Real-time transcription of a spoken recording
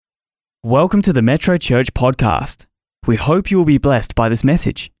Welcome to the Metrochurch podcast. We hope you will be blessed by this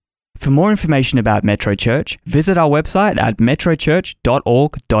message. For more information about Metrochurch, visit our website at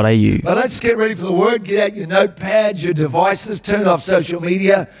metrochurch.org.au. But let's get ready for the word. Get out your notepads, your devices, turn off social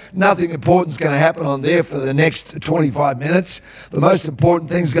media. Nothing important is going to happen on there for the next 25 minutes. The most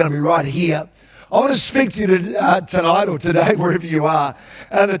important thing is going to be right here. I want to speak to you tonight or today, wherever you are.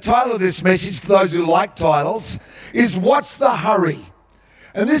 And the title of this message, for those who like titles, is What's the Hurry?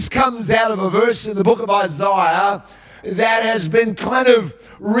 And this comes out of a verse in the book of Isaiah that has been kind of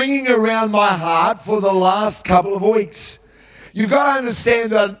ringing around my heart for the last couple of weeks. You've got to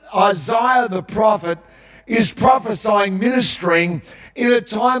understand that Isaiah the prophet is prophesying, ministering in a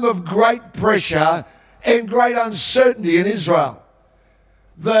time of great pressure and great uncertainty in Israel.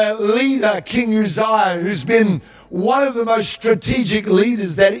 The leader, King Uzziah, who's been one of the most strategic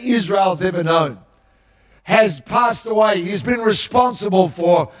leaders that Israel's ever known, has passed away. He's been responsible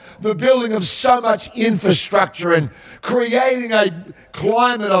for the building of so much infrastructure and creating a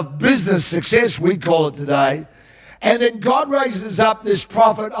climate of business success, we call it today. And then God raises up this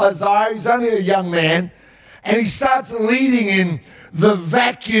prophet Isaiah. He's only a young man, and he starts leading in the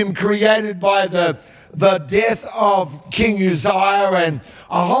vacuum created by the death of King Uzziah and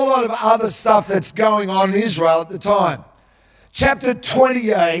a whole lot of other stuff that's going on in Israel at the time. Chapter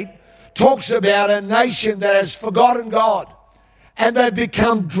 28 talks about a nation that has forgotten God, and they've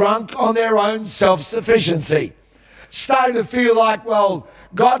become drunk on their own self-sufficiency, starting to feel like, well,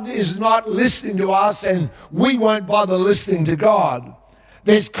 God is not listening to us and we won't bother listening to God.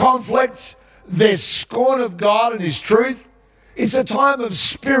 There's conflict, there's scorn of God and His truth. It's a time of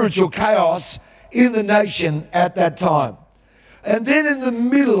spiritual chaos in the nation at that time. And then in the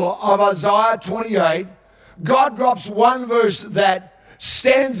middle of Isaiah 28, God drops one verse that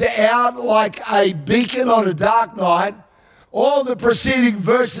stands out like a beacon on a dark night. All the preceding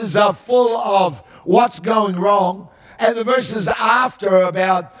verses are full of what's going wrong, and the verses after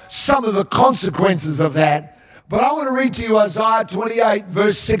about some of the consequences of that. But I want to read to you Isaiah 28,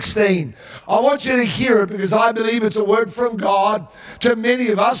 verse 16. I want you to hear it because I believe it's a word from God to many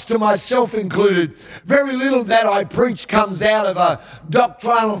of us, to myself included. Very little that I preach comes out of a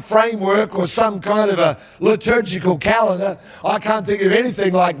doctrinal framework or some kind of a liturgical calendar. I can't think of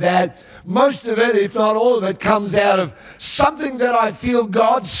anything like that. Most of it, if not all of it, comes out of something that I feel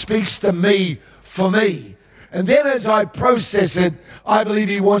God speaks to me for me. And then as I process it, I believe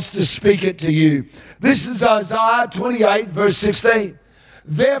He wants to speak it to you. This is Isaiah 28, verse 16.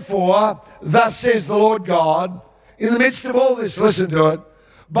 Therefore, thus says the Lord God, in the midst of all this, listen to it.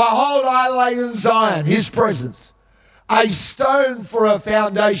 Behold, I lay in Zion, His presence, a stone for a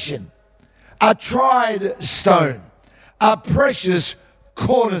foundation, a tried stone, a precious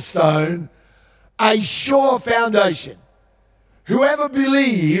cornerstone, a sure foundation. Whoever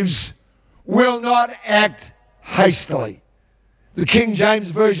believes will not act hastily. The King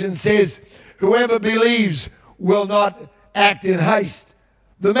James Version says, whoever believes will not act in haste.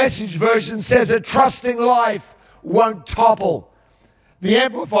 The Message Version says a trusting life won't topple. The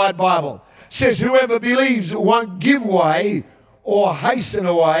Amplified Bible says whoever believes won't give way or hasten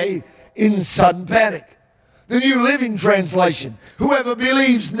away in sudden panic. The New Living Translation, whoever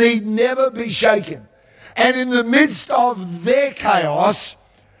believes need never be shaken. And in the midst of their chaos,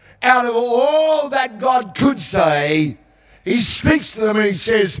 out of all that God could say, He speaks to them and He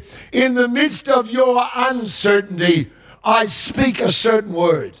says, in the midst of your uncertainty, I speak a certain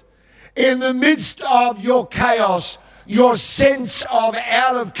word. In the midst of your chaos, your sense of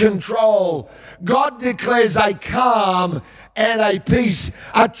out of control, God declares a calm and a peace,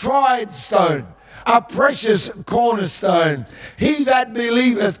 a tried stone, a precious cornerstone. He that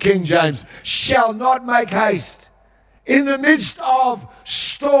believeth, King James, shall not make haste. In the midst of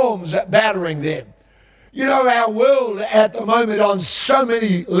storms battering them. You know, our world at the moment on so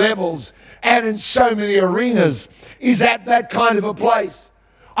many levels and in so many arenas is at that kind of a place.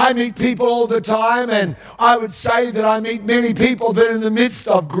 I meet people all the time, and I would say that I meet many people that in the midst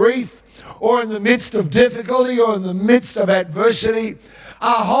of grief or in the midst of difficulty or in the midst of adversity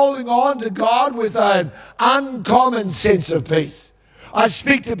are holding on to God with an uncommon sense of peace. I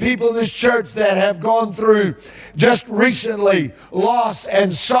speak to people in this church that have gone through just recently loss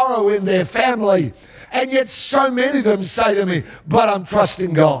and sorrow in their family, and yet so many of them say to me, but I'm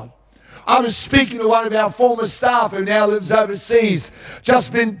trusting God. I was speaking to one of our former staff who now lives overseas,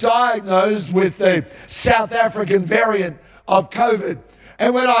 just been diagnosed with the South African variant of COVID.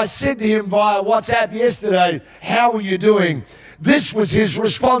 And when I said to him via WhatsApp yesterday, how are you doing? This was his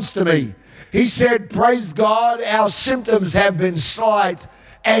response to me. He said, praise God, our symptoms have been slight,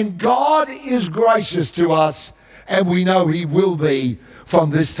 and God is gracious to us, and we know He will be from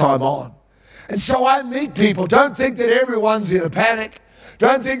this time on. And so I meet people. Don't think that everyone's in a panic.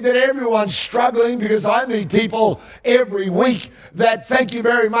 Don't think that everyone's struggling, because I meet people every week that, thank you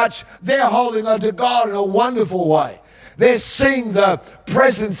very much, they're holding on to God in a wonderful way. They're seeing the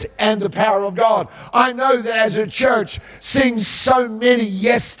presence and the power of God. I know that as a church, seeing so many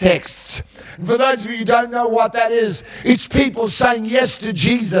yes texts. And for those of you who don't know what that is, it's people saying yes to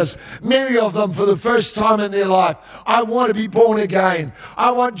Jesus, many of them for the first time in their life. I want to be born again.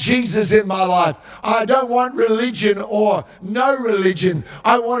 I want Jesus in my life. I don't want religion or no religion.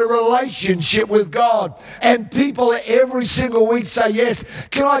 I want a relationship with God. And people every single week say yes.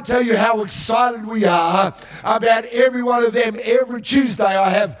 Can I tell you how excited we are about every one of them? Every Tuesday I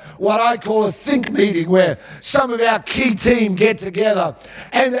have what I call a think meeting, where some of our key team get together,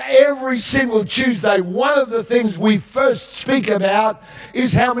 and every single Tuesday one of the things we first speak about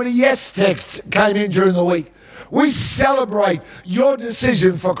is how many yes texts came in during the week. We celebrate your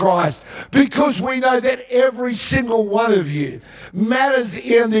decision for Christ, because we know that every single one of you matters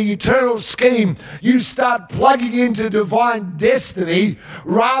in the eternal scheme. You start plugging into divine destiny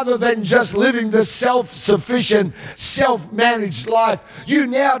rather than just living the self-sufficient, self-managed life. You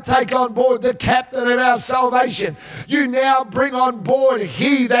now take on board the captain of our salvation. You now bring on board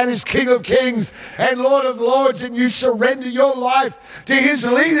He that is King of Kings and Lord of Lords, and you surrender your life to His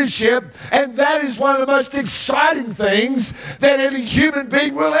leadership. And that is one of the most exciting things that any human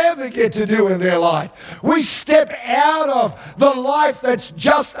being will ever get to do in their life. We step out of the life that's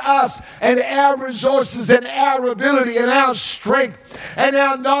just us and our resources and our ability and our strength and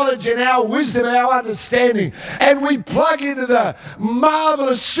our knowledge and our wisdom and our understanding, and we plug into the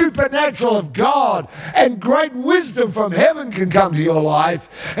marvelous supernatural of God, and great wisdom from heaven can come to your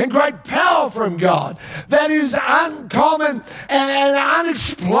life, and great power from God that is uncommon and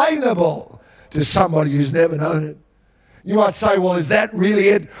unexplainable to somebody who's never known it. You might say, well, is that really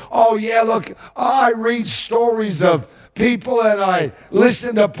it? Oh, yeah, look, I read stories of people, and I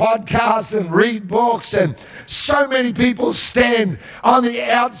listen to podcasts and read books, and so many people stand on the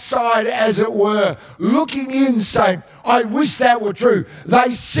outside, as it were, looking in, saying, I wish that were true.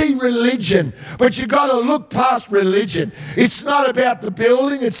 They see religion, but you've got to look past religion. It's not about the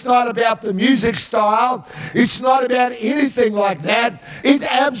building. It's not about the music style. It's not about anything like that. It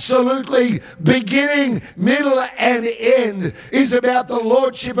absolutely, beginning, middle, and end, is about the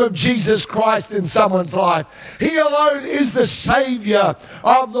Lordship of Jesus Christ in someone's life. He alone is the Savior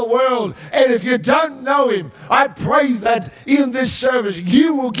of the world. And if you don't know Him, I pray that in this service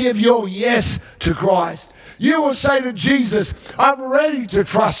you will give your yes to Christ. You will say to Jesus, I'm ready to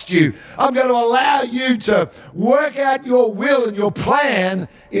trust you. I'm going to allow you to work out your will and your plan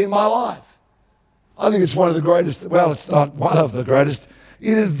in my life. I think it's one of the greatest. Well, it's not one of the greatest.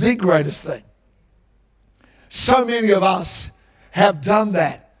 It is the greatest thing. So many of us have done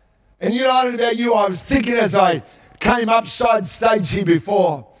that. And you know, I don't know about you, I was thinking as I came upside stage here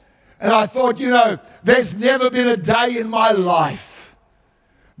before, and I thought, you know, there's never been a day in my life,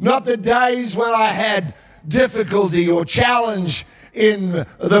 not the days when I had difficulty or challenge in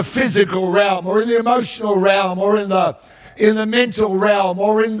the physical realm or in the emotional realm or in the mental realm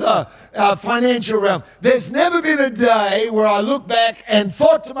or in the financial realm. There's never been a day where I look back and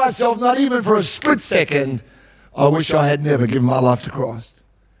thought to myself, not even for a split second, I wish I had never given my life to Christ.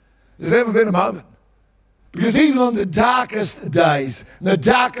 There's never been a moment. Because even on the darkest days, the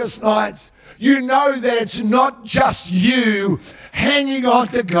darkest nights, you know that it's not just you hanging on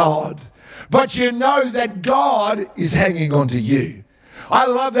to God, but you know that God is hanging on to you. I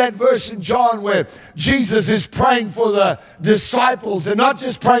love that verse in John where Jesus is praying for the disciples, and not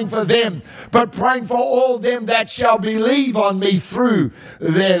just praying for them, but praying for all them that shall believe on me through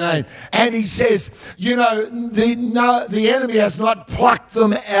their name. And he says, you know, the enemy has not plucked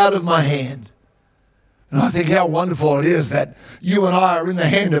them out of my hand. And I think how wonderful it is that you and I are in the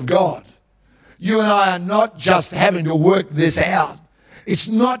hand of God. You and I are not just having to work this out. It's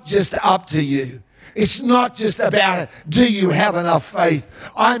not just up to you. It's not just about, do you have enough faith?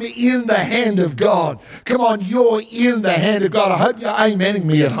 I'm in the hand of God. Come on, you're in the hand of God. I hope you're amening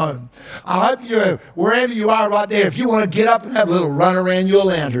me at home. I hope you're, wherever you are right there, if you want to get up and have a little run around your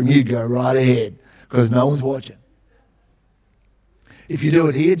lounge room, you go right ahead, because no one's watching. If you do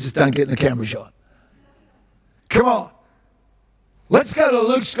it here, just don't get in the camera shot. Come on. Let's go to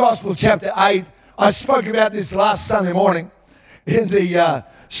Luke's Gospel, chapter 8. I spoke about this last Sunday morning in the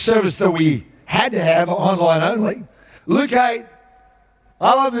service that we had to have online only. Luke 8,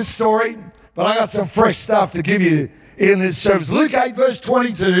 I love this story, but I got some fresh stuff to give you in this service. Luke 8, verse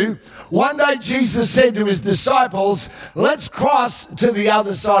 22, one day Jesus said to his disciples, let's cross to the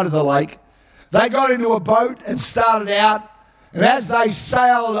other side of the lake. They got into a boat and started out, And as they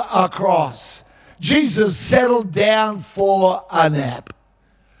sailed across, Jesus settled down for a nap.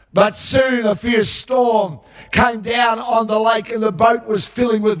 But soon a fierce storm came down on the lake and the boat was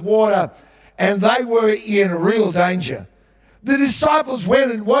filling with water and they were in real danger. The disciples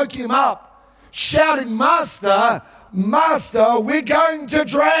went and woke him up, shouting, "Master, Master, we're going to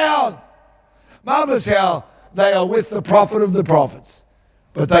drown." Marvelous how they are with the prophet of the prophets,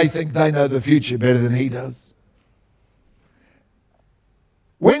 but they think they know the future better than he does.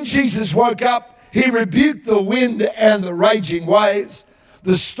 When Jesus woke up, he rebuked the wind and the raging waves.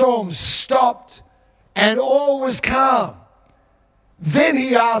 The storm stopped and all was calm. Then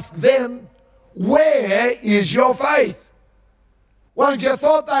he asked them, "Where is your faith?" Well, if you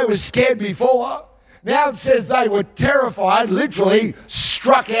thought they were scared before, now it says they were terrified, literally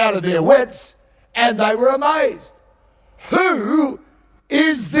struck out of their wits, and they were amazed. Who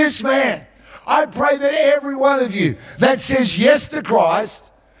is this man? I pray that every one of you that says yes to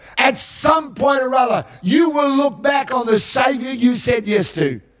Christ, at some point or other, you will look back on the Savior you said yes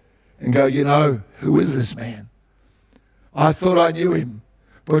to and go, you know, who is this man? I thought I knew him,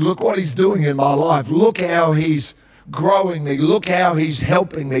 but look what he's doing in my life. Look how he's growing me. Look how he's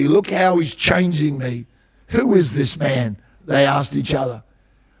helping me. Look how he's changing me. Who is this man? They asked each other.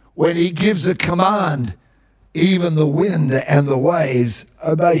 When he gives a command, even the wind and the waves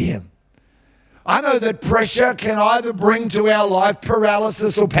obey him. I know that pressure can either bring to our life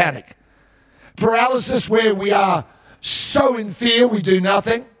paralysis or panic. Paralysis where we are so in fear we do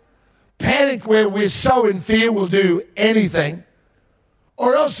nothing. Panic where we're so in fear we'll do anything.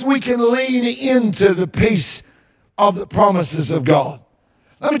 Or else we can lean into the peace of the promises of God.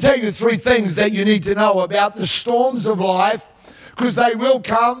 Let me tell you the three things that you need to know about the storms of life, because they will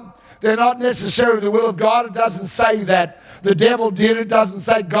come. They're not necessarily the will of God. It doesn't say that the devil did it. It doesn't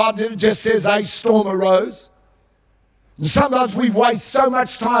say God did it. It just says a storm arose. And sometimes we waste so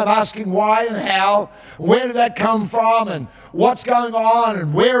much time asking why and how, where did that come from, and what's going on,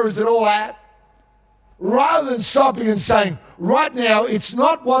 and where is it all at? Rather than stopping and saying, right now, it's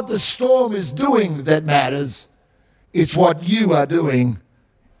not what the storm is doing that matters. It's what you are doing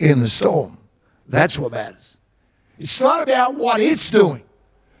in the storm. That's what matters. It's not about what it's doing.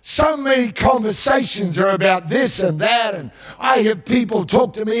 So many conversations are about this and that, and I have people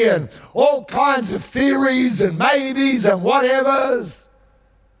talk to me and all kinds of theories and maybes and whatevers.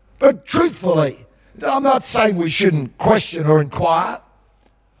 But truthfully, I'm not saying we shouldn't question or inquire.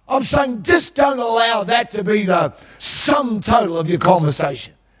 I'm saying just don't allow that to be the sum total of your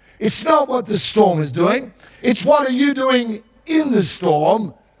conversation. It's not what the storm is doing. It's what are you doing in the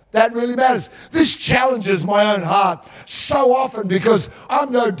storm that really matters. This challenges my own heart so often because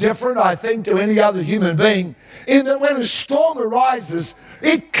I'm no different, I think, to any other human being, in that when a storm arises,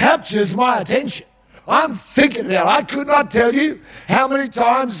 it captures my attention. I'm thinking about it. I could not tell you how many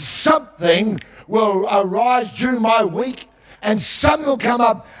times something will arise during my week and something will come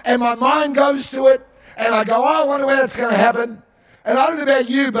up and my mind goes to it and I go, oh, I wonder where that's going to happen. And I don't know about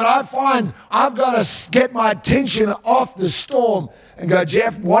you, but I find I've got to get my attention off the storm and go,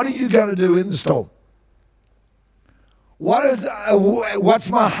 Geoff, what are you going to do in the storm?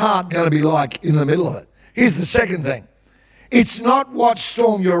 What's my heart going to be like in the middle of it? Here's the second thing. It's not what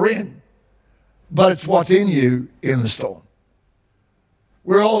storm you're in, but it's what's in you in the storm.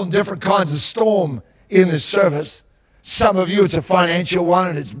 We're all in different kinds of storm in this service. Some of you, it's a financial one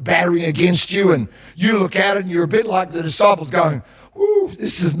and it's battering against you, and you look at it and you're a bit like the disciples going, whoo,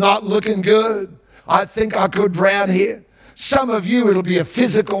 this is not looking good. I think I could drown here. Some of you, it'll be a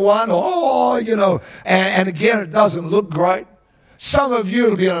physical one, and again, it doesn't look great. Some of you,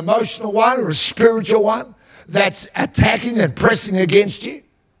 it'll be an emotional one or a spiritual one that's attacking and pressing against you.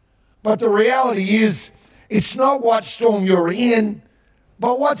 But the reality is, it's not what storm you're in,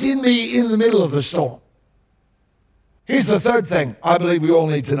 but what's in me in the middle of the storm. Here's the third thing I believe we all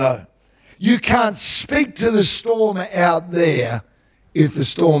need to know. You can't speak to the storm out there if the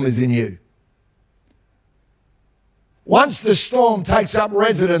storm is in you. Once the storm takes up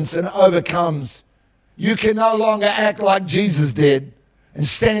residence and overcomes, you can no longer act like Jesus did and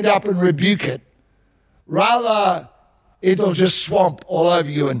stand up and rebuke it. Rather, it'll just swamp all over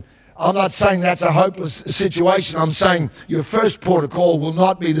you. And I'm not saying that's a hopeless situation. I'm saying your first port of call will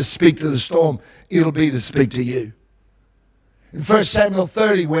not be to speak to the storm. It'll be to speak to you. In 1 Samuel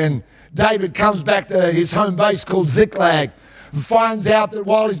 30, when David comes back to his home base called Ziklag, and finds out that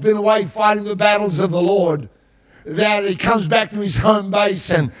while he's been away fighting the battles of the Lord, that he comes back to his home base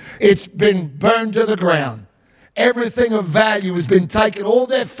and it's been burned to the ground. Everything of value has been taken, all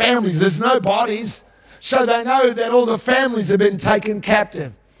their families, there's no bodies, so they know that all the families have been taken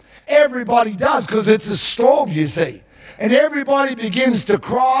captive. Everybody does, because it's a storm, you see. and everybody begins to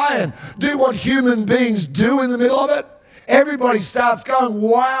cry and do what human beings do in the middle of it. Everybody starts going,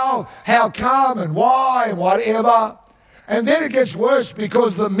 wow, how come and why and whatever. And then it gets worse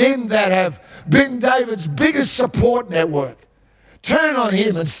because the men that have been David's biggest support network turn on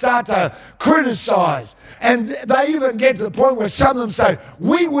him and start to criticize. And they even get to the point where some of them say,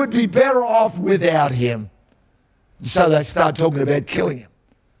 we would be better off without him. And so they start talking about killing him.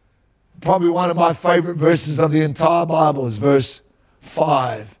 Probably one of my favorite verses of the entire Bible is verse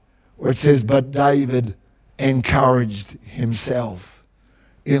 5, where it says, but David encouraged himself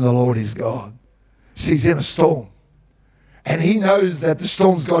in the Lord his God. See, he's in a storm. And he knows that the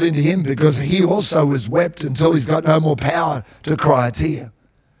storm's got into him because he also has wept until he's got no more power to cry a tear.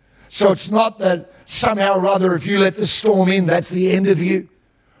 So it's not that somehow or other if you let the storm in, that's the end of you.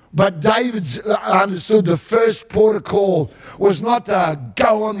 But David's understood the first port of call was not to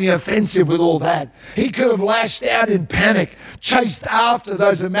go on the offensive with all that. He could have lashed out in panic, chased after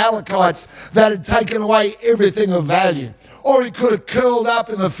those Amalekites that had taken away everything of value. Or he could have curled up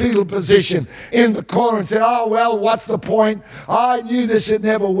in a fetal position in the corner and said, oh, well, what's the point? I knew this would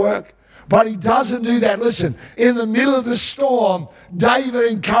never work. But he doesn't do that. Listen, in the middle of the storm, David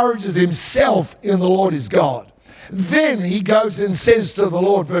encourages himself in the Lord his God. Then he goes and says to the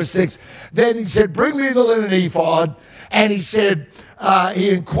Lord, verse 6, then he said, bring me the linen ephod. And he said,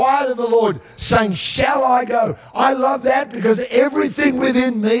 he inquired of the Lord, saying, shall I go? I love that because everything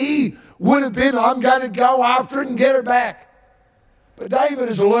within me would have been, I'm going to go after it and get it back. But David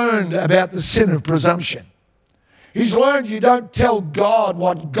has learned about the sin of presumption. He's learned you don't tell God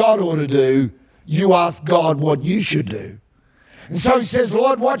what God ought to do. You ask God what you should do. And so he says,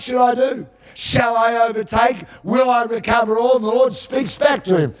 Lord, what should I do? Shall I overtake? Will I recover all? And the Lord speaks back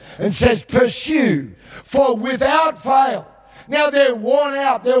to him and says, pursue, for without fail. Now they're worn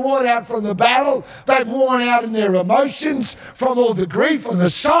out. They're worn out from the battle. They've worn out in their emotions from all the grief and the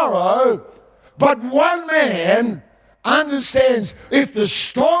sorrow. But one man understands if the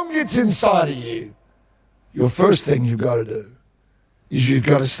storm gets inside of you, your first thing you've got to do is you've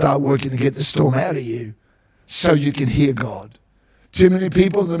got to start working to get the storm out of you so you can hear God. Too many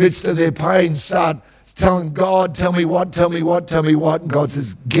people in the midst of their pain start telling God, tell me what, tell me what, tell me what. And God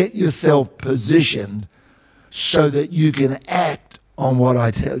says, get yourself positioned so that you can act on what I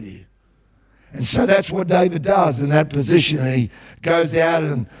tell you. And so that's what David does in that position. And he goes out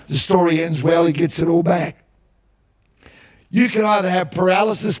and the story ends well. He gets it all back. You can either have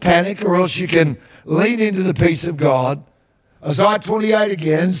paralysis, panic, or else you can lean into the peace of God. Isaiah 28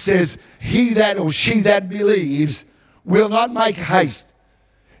 again says, he that or she that believes will not make haste.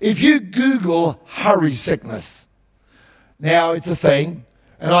 If you Google hurry sickness, now it's a thing,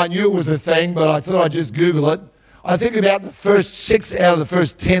 and I knew it was a thing, but I thought I'd just Google it. I think about the first 6 out of the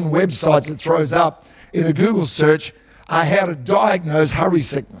first 10 websites it throws up in a Google search are how to diagnose hurry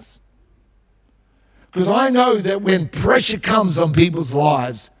sickness. Because I know that when pressure comes on people's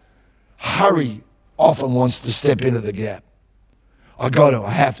lives, hurry often wants to step into the gap. I got to,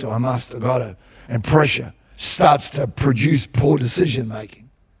 I have to, I must, I got to. And pressure starts to produce poor decision making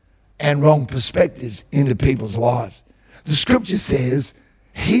and wrong perspectives into people's lives. The scripture says,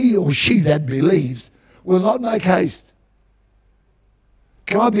 he or she that believes will not make haste.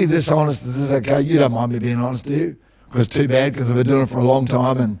 Can I be this honest? Is this okay? You don't mind me being honest, do you? Because too bad, because I've been doing it for a long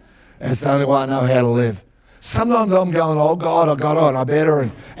time and that's the only way I know how to live. Sometimes I'm going, oh God, I got it, I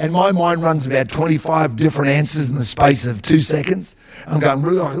better. And my mind runs about 25 different answers in the space of 2 seconds. I'm going,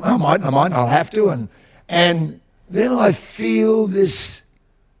 I might, I'll have to. And then I feel this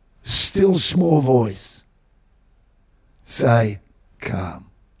still small voice say, calm.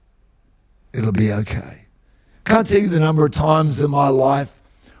 It'll be okay. Can't tell you the number of times in my life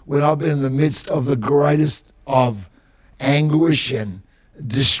when I've been in the midst of the greatest of anguish and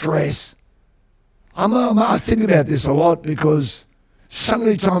distress. I think about this a lot because so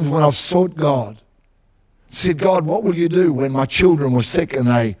many times when I've sought God, said, God, what will you do when my children were sick and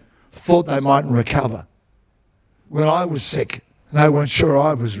they thought they mightn't recover? When I was sick and they weren't sure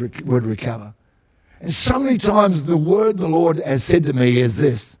I would recover. And so many times the word the Lord has said to me is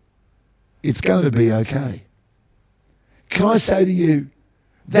this, it's going to be okay. Can I say to you,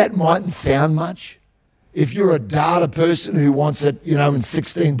 that mightn't sound much. If you're a data person who wants it, in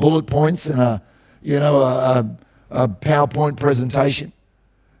 16 bullet points and a PowerPoint presentation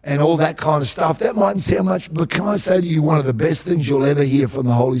and all that kind of stuff, that mightn't sound much. But can I say to you, one of the best things you'll ever hear from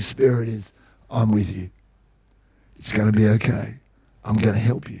the Holy Spirit is, I'm with you. It's going to be okay. I'm going to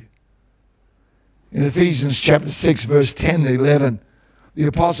help you. In Ephesians chapter 6, verse 10 to 11, the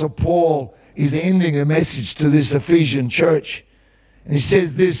Apostle Paul is ending a message to this Ephesian church. And he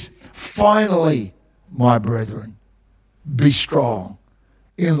says this, finally, my brethren. be strong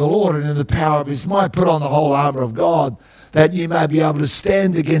in the Lord and in the power of his might. Put on the whole armor of God, that you may be able to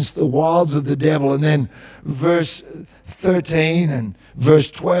stand against the wiles of the devil. And then verse 13 and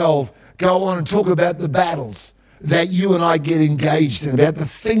verse 12 go on and talk about the battles that you and I get engaged in, about the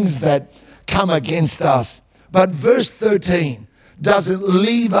things that come against us. But verse 13 doesn't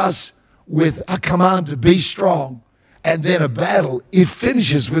leave us with a command to be strong and then a battle. It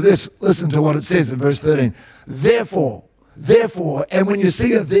finishes with this. Listen to what it says in verse 13. Therefore, and when you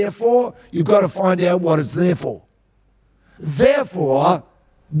see a therefore, you've got to find out what it's there for. Therefore,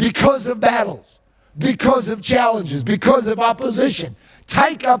 because of battles, because of challenges, because of opposition,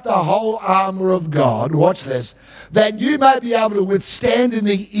 take up the whole armor of God, watch this, that you may be able to withstand in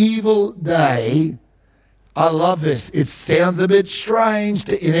the evil day. I love this. It sounds a bit strange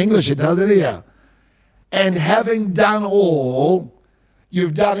in English, it doesn't here. And having done all,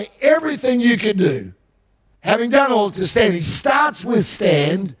 you've done everything you can do. Having done all to stand. He starts with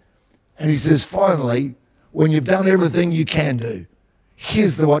stand, and he says, finally, when you've done everything you can do,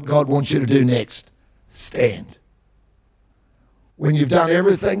 here's what God wants you to do next. Stand. When you've done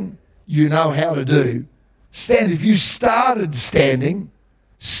everything you know how to do, stand. If you started standing,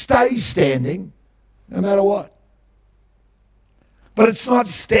 stay standing, no matter what. But it's not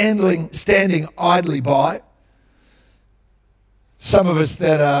standing idly by. Some of us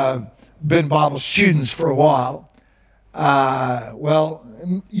that have been Bible students for a while, well,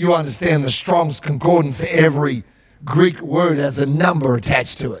 you understand the Strong's Concordance, every Greek word has a number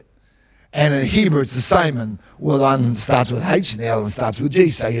attached to it. And in Hebrew, it's the same. And one starts with H and the other one starts with G,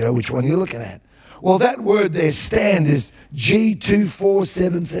 so you know which one you're looking at. Well, that word there, stand, is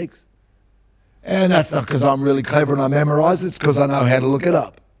G2476. And that's not because I'm really clever and I memorized it. It's because I know how to look it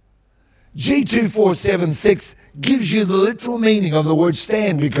up. G2476 gives you the literal meaning of the word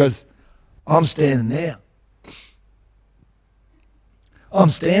stand, because I'm standing now. I'm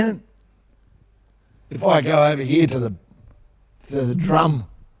standing. If I go over here to the drum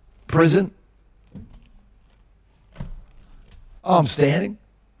prison, I'm standing.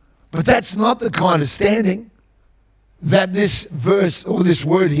 But that's not the kind of standing that this verse or this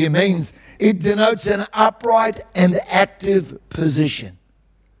word here means. It denotes an upright and active position.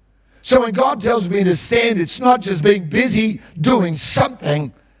 So when God tells me to stand, it's not just being busy doing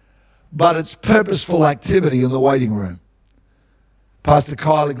something, but it's purposeful activity in the waiting room. Pastor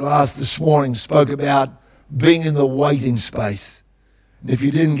Kylie Glass this morning spoke about being in the waiting space. If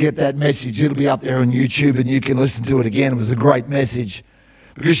you didn't get that message, it'll be up there on YouTube and you can listen to it again. It was a great message,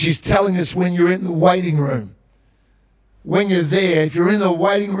 because she's telling us when you're in the waiting room, when you're there, if you're in the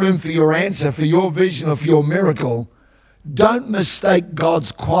waiting room for your answer, for your vision or for your miracle, don't mistake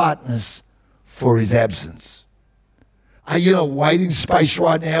God's quietness for his absence. Are you in a waiting space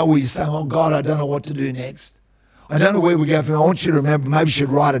right now where you're saying, oh God, I don't know what to do next. I don't know where we go from. I want you to remember, maybe you should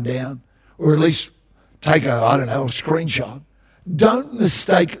write it down, or at least take a screenshot. Don't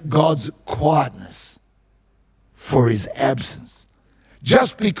mistake God's quietness for his absence.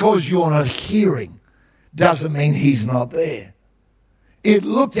 Just because you're not hearing doesn't mean he's not there. It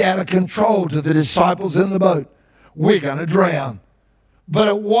looked out of control to the disciples in the boat. We're going to drown. But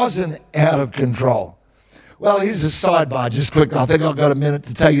it wasn't out of control. Well, here's a sidebar just quickly. I think I've got a minute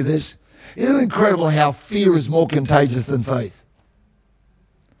to tell you this. Isn't it incredible how fear is more contagious than faith?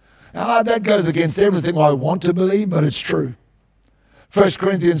 Now, that goes against everything I want to believe, but it's true. 1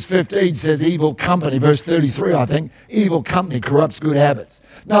 Corinthians 15 says evil company, verse 33, I think, evil company corrupts good habits.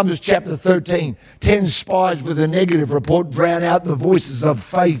 Numbers chapter 13, 10 spies with a negative report drown out the voices of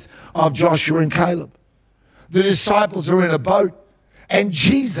faith of Joshua and Caleb. The disciples are in a boat, and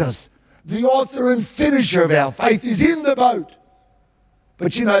Jesus, the author and finisher of our faith, is in the boat.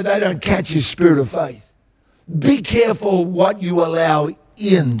 But you know, they don't catch his spirit of faith. Be careful what you allow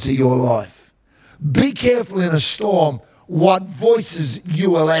into your life. Be careful in a storm what voices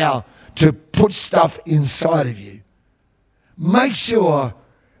you allow to put stuff inside of you. Make sure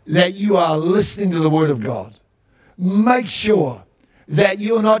that you are listening to the Word of God. Make sure that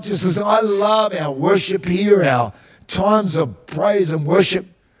you're not just listening. I love our worship here, our times of praise and worship,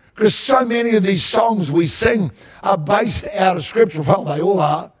 because so many of these songs we sing are based out of Scripture. Well, they all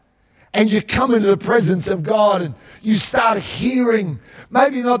are. And you come into the presence of God and you start hearing,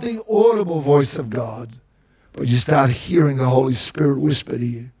 maybe not the audible voice of God, but you start hearing the Holy Spirit whisper to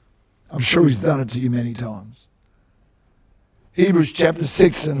you. I'm sure he's done it to you many times. Hebrews chapter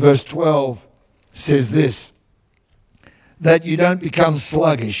 6 and verse 12 says this, that you don't become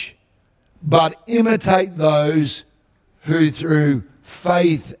sluggish, but imitate those who through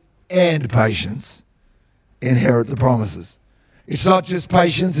faith and patience inherit the promises. It's not just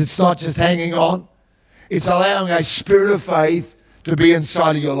patience, it's not just hanging on. It's allowing a spirit of faith to be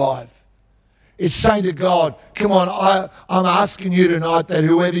inside of your life. It's saying to God, come on, I'm asking you tonight that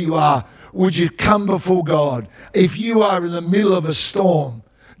whoever you are, would you come before God? If you are in the middle of a storm,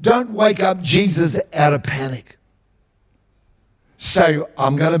 don't wake up Jesus out of panic. Say,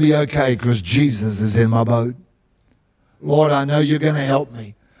 I'm going to be okay because Jesus is in my boat. Lord, I know you're going to help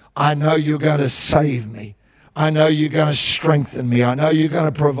me. I know you're going to save me. I know you're going to strengthen me. I know you're going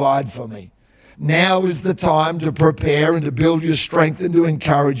to provide for me. Now is the time to prepare and to build your strength and to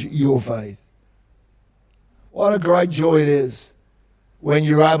encourage your faith. What a great joy it is when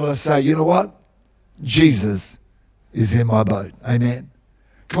you're able to say, you know what? Jesus is in my boat. Amen.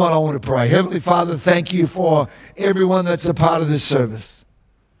 Come on, I want to pray. Heavenly Father, thank you for everyone that's a part of this service.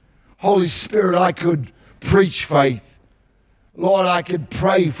 Holy Spirit, I could preach faith. Lord, I could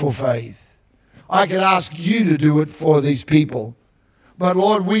pray for faith. I could ask you to do it for these people. But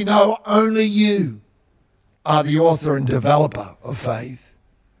Lord, we know only you are the author and developer of faith.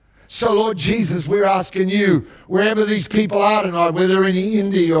 So Lord Jesus, we're asking you, wherever these people are tonight, whether they're in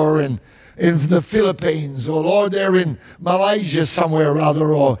India or in the Philippines, or Lord, they're in Malaysia somewhere or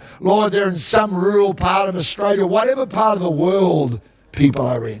other, or Lord, they're in some rural part of Australia, whatever part of the world people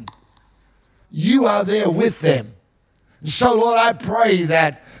are in, you are there with them. So Lord, I pray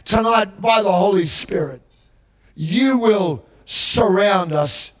that tonight by the Holy Spirit, you will surround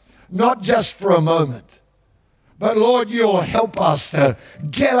us, not just for a moment, but Lord, you'll help us to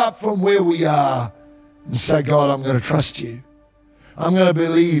get up from where we are and say, God, I'm going to trust you. I'm going to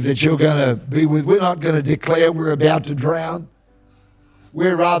believe that you're going to be with. We're not going to declare we're about to drown.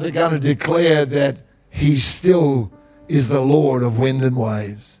 We're rather going to declare that he still is the Lord of wind and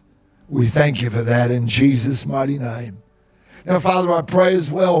waves. We thank you for that in Jesus' mighty name. Now, Father, I pray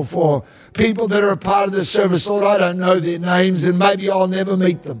as well for people that are a part of this service. Lord, I don't know their names and maybe I'll never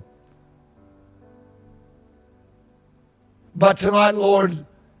meet them. But tonight, Lord,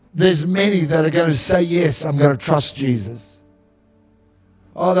 there's many that are going to say, yes, I'm going to trust Jesus.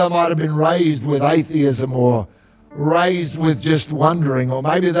 Oh, they might have been raised with atheism or raised with just wondering, or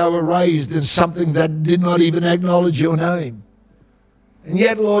maybe they were raised in something that did not even acknowledge your name. And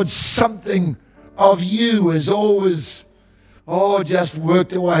yet, Lord, something of you has always, just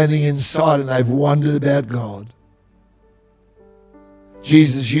worked away on the inside and they've wondered about God.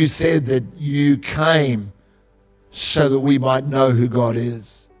 Jesus, you said that you came so that we might know who God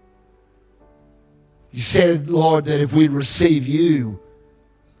is. You said, Lord, that if we receive you,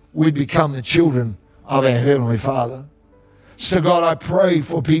 we'd become the children of our Heavenly Father. So God, I pray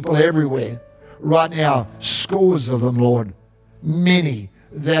for people everywhere right now, scores of them, Lord, many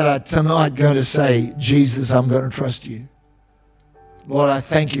that are tonight going to say, Jesus, I'm going to trust you. Lord, I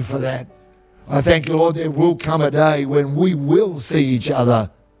thank you for that. I thank you, Lord, there will come a day when we will see each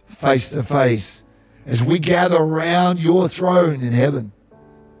other face to face as we gather around your throne in heaven.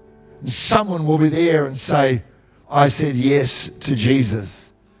 And someone will be there and say, I said yes to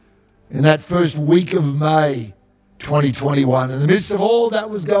Jesus. In that first week of May 2021, in the midst of all that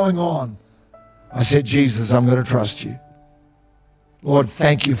was going on, I said, Jesus, I'm going to trust you. Lord,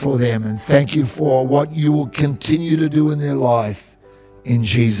 thank you for them and thank you for what you will continue to do in their life. In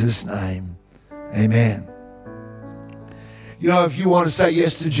Jesus' name, amen. You know, if you want to say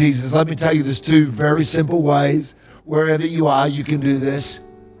yes to Jesus, let me tell you, there's two very simple ways. Wherever you are, you can do this.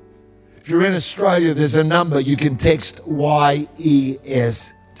 If you're in Australia, there's a number. You can text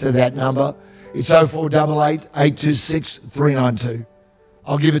YES to that number. It's 0488 826 392.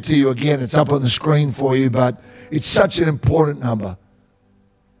 I'll give it to you again. It's up on the screen for you, but it's such an important number.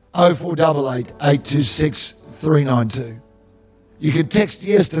 0488 826 392. You can text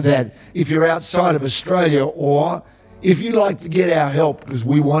yes to that if you're outside of Australia, or if you'd like to get our help, because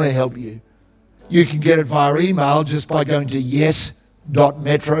we want to help you, you can get it via email just by going to yes.metrochurch,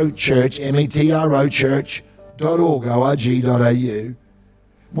 metrochurch.org.au.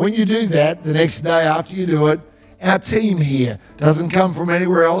 When you do that, the next day after you do it, our team here doesn't come from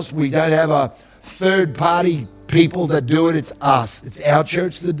anywhere else. We don't have a third-party people that do it. It's us. It's our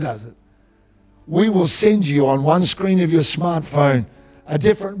church that does it. We will send you on one screen of your smartphone a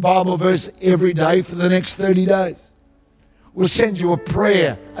different Bible verse every day for the next 30 days. We'll send you a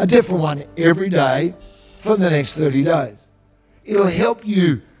prayer, a different one every day for the next 30 days. It'll help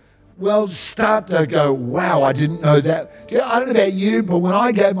you, start to go, wow, I didn't know that. I don't know about you, but when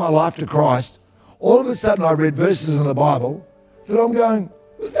I gave my life to Christ, all of a sudden I read verses in the Bible that I'm going,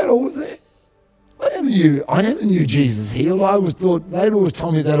 was that always there? I never knew Jesus healed. I always thought, they'd always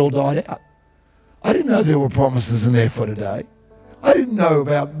told me that all died out. I didn't know there were promises in there for today. I didn't know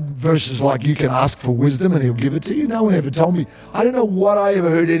about verses like you can ask for wisdom and he'll give it to you. No one ever told me. I don't know what I ever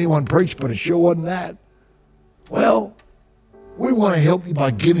heard anyone preach, but it sure wasn't that. Well, we want to help you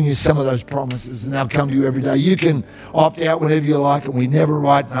by giving you some of those promises, and they'll come to you every day. You can opt out whenever you like, and we never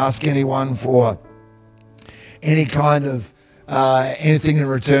write and ask anyone for any kind of anything in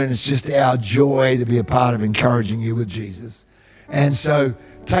return. It's just our joy to be a part of encouraging you with Jesus. And so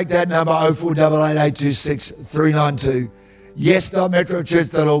take that number, 0488826392,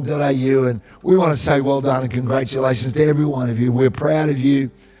 yes.metrochurch.org.au, and we want to say well done and congratulations to every one of you. We're proud of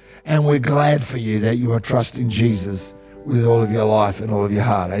you, and we're glad for you that you are trusting Jesus with all of your life and all of your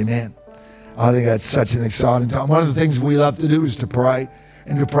heart. Amen. I think that's such an exciting time. One of the things we love to do is to pray,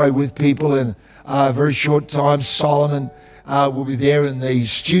 and to pray with people. In a very short time, Solomon will be there in the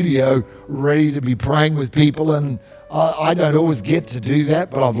studio ready to be praying with people, and I don't always get to do that,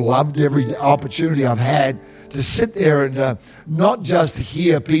 but I've loved every opportunity I've had to sit there and not just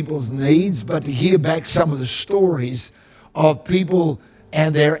hear people's needs, but to hear back some of the stories of people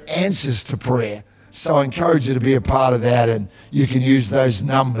and their answers to prayer. So I encourage you to be a part of that, and you can use those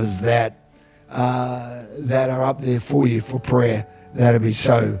numbers that are up there for you for prayer. That'd be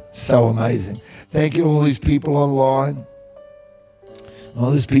so amazing. Thank you to all these people online.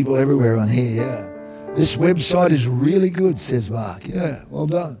 All these people everywhere on here, yeah. This website is really good, says Mark. Yeah, well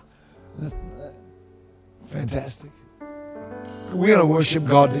done. That's fantastic. We're going to worship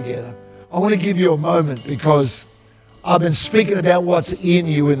God together. I want to give you a moment because I've been speaking about what's in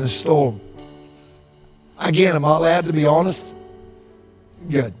you in the storm. Again, am I allowed to be honest?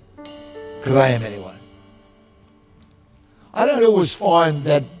 Good. Because I am anyway. I don't always find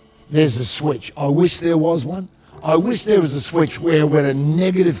that there's a switch. I wish there was one. I wish there was a switch where when a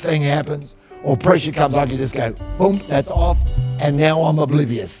negative thing happens or pressure comes, I can just go, boom, that's off, and now I'm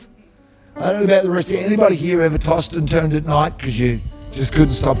oblivious. I don't know about the rest of you. Anybody here ever tossed and turned at night because you just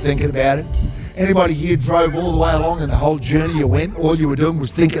couldn't stop thinking about it? Anybody here drove all the way along and the whole journey you went, all you were doing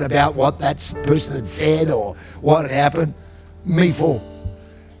was thinking about what that person had said or what had happened? Me full.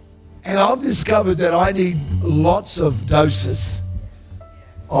 And I've discovered that I need lots of doses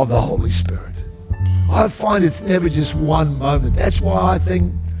of the Holy Spirit. I find it's never just one moment. That's why I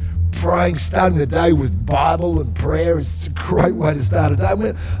think praying, starting the day with Bible and prayer is a great way to start a day. I'm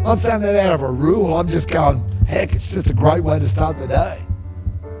not saying that out of a rule. I'm just going, heck, it's just a great way to start the day.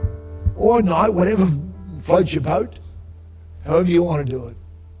 Or a night, whatever floats your boat, however you want to do it.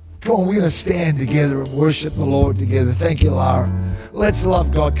 Come on, we're going to stand together and worship the Lord together. Thank you, Lara. Let's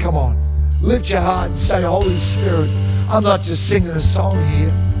love God. Come on. Lift your heart and say, Holy Spirit, I'm not just singing a song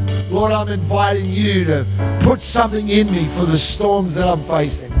here. Lord, I'm inviting you to put something in me for the storms that I'm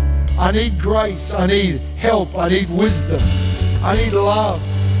facing. I need grace. I need help. I need wisdom. I need love.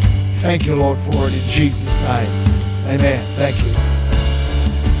 Thank you, Lord, for it in Jesus' name. Amen. Thank you.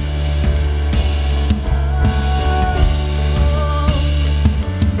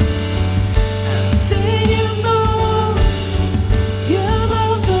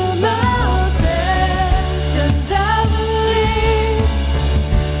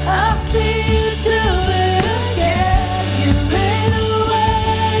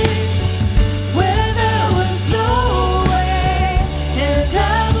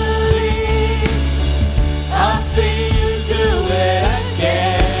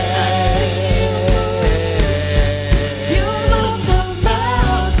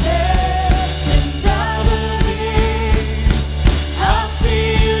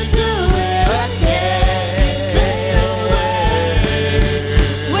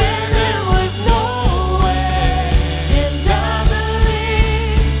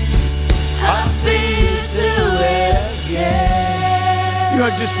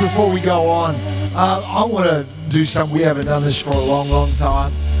 Just before we go on, I want to do something. We haven't done this for a long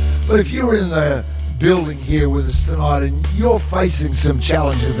time. But if you're in the building here with us tonight and you're facing some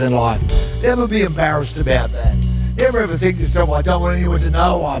challenges in life, never be embarrassed about that. Never ever think to yourself, I don't want anyone to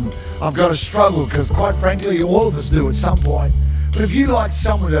know I've got a struggle, because quite frankly, all of us do at some point. But if you'd like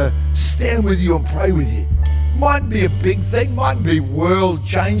someone to stand with you and pray with you, mightn't be a big thing, mightn't be world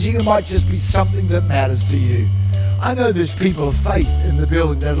changing, it might just be something that matters to you. I know there's people of faith in the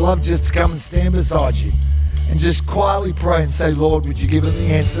building that'd love just to come and stand beside you and just quietly pray and say, Lord, would you give them the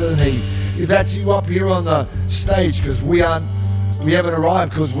answer to the need? If that's you up here on the stage, because we haven't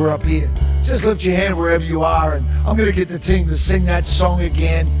arrived because we're up here, just lift your hand wherever you are, and I'm going to get the team to sing that song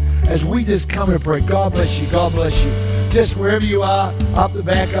again as we just come and pray. God bless you, God bless you. Just wherever you are, up the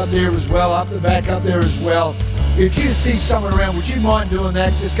back up there as well, up the back up there as well. If you see someone around, would you mind doing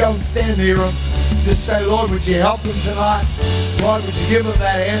that? Just go and stand near them. Just say, Lord, would you help them tonight? Lord, would you give them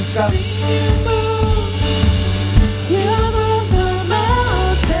that answer?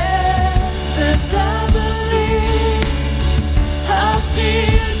 See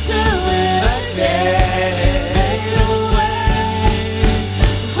you do it again.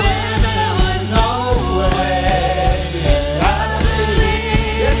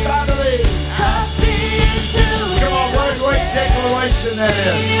 that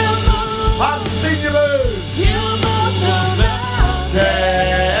is. I've seen you move. Mountains,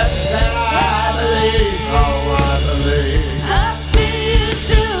 and I believe. Oh, I believe. I've seen you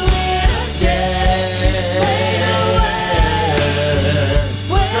do it again.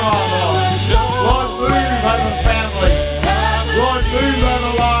 Come on, Lord. Lord, move over families. Lord, move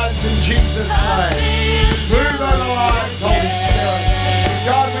over lives in Jesus' name. Move over lives, Holy Spirit.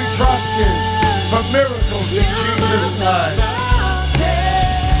 God, we trust you for miracles in Jesus' name.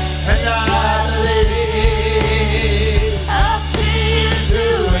 And I believe I've seen you do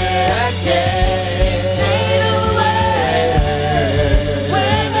it again.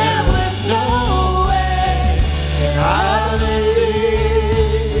 Where there was no way. I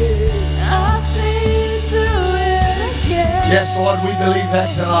believe. I've seen you do it again. Yes, Lord, we believe that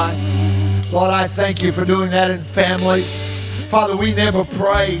tonight. Lord, I thank you for doing that in families. Father, we never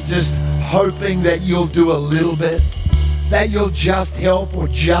pray just hoping that you'll do a little bit, that you'll just help or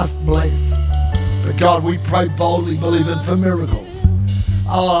just bless. But God, we pray boldly, believing for miracles.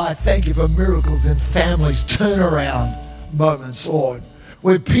 Oh, I thank you for miracles in families, turnaround moments, Lord,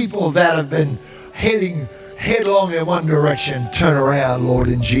 where people that have been heading headlong in one direction turn around, Lord,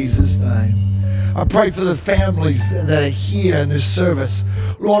 in Jesus' name. I pray for the families that are here in this service,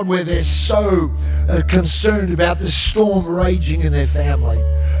 Lord, where they're so concerned about the storm raging in their family,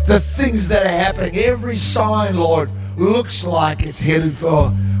 the things that are happening. Every sign, Lord, looks like it's headed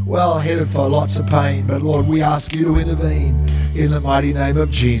for lots of pain. But Lord, we ask you to intervene in the mighty name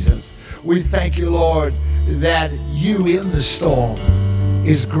of Jesus. We thank you, Lord, that you in the storm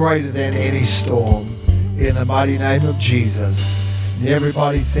is greater than any storm. In the mighty name of Jesus. And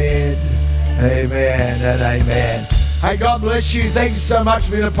everybody said, amen and amen. Hey, God bless you. Thank you so much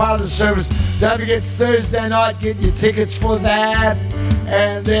for being a part of the service. Don't forget Thursday night, get your tickets for that.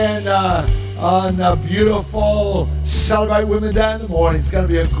 And then on a beautiful Celebrate Women's Day in the morning. It's going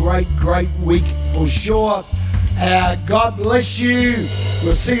to be a great, great week for sure. God bless you.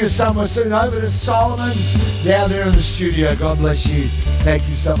 We'll see you somewhere soon. Over to Solomon down there in the studio. God bless you. Thank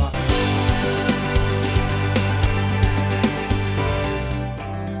you so much.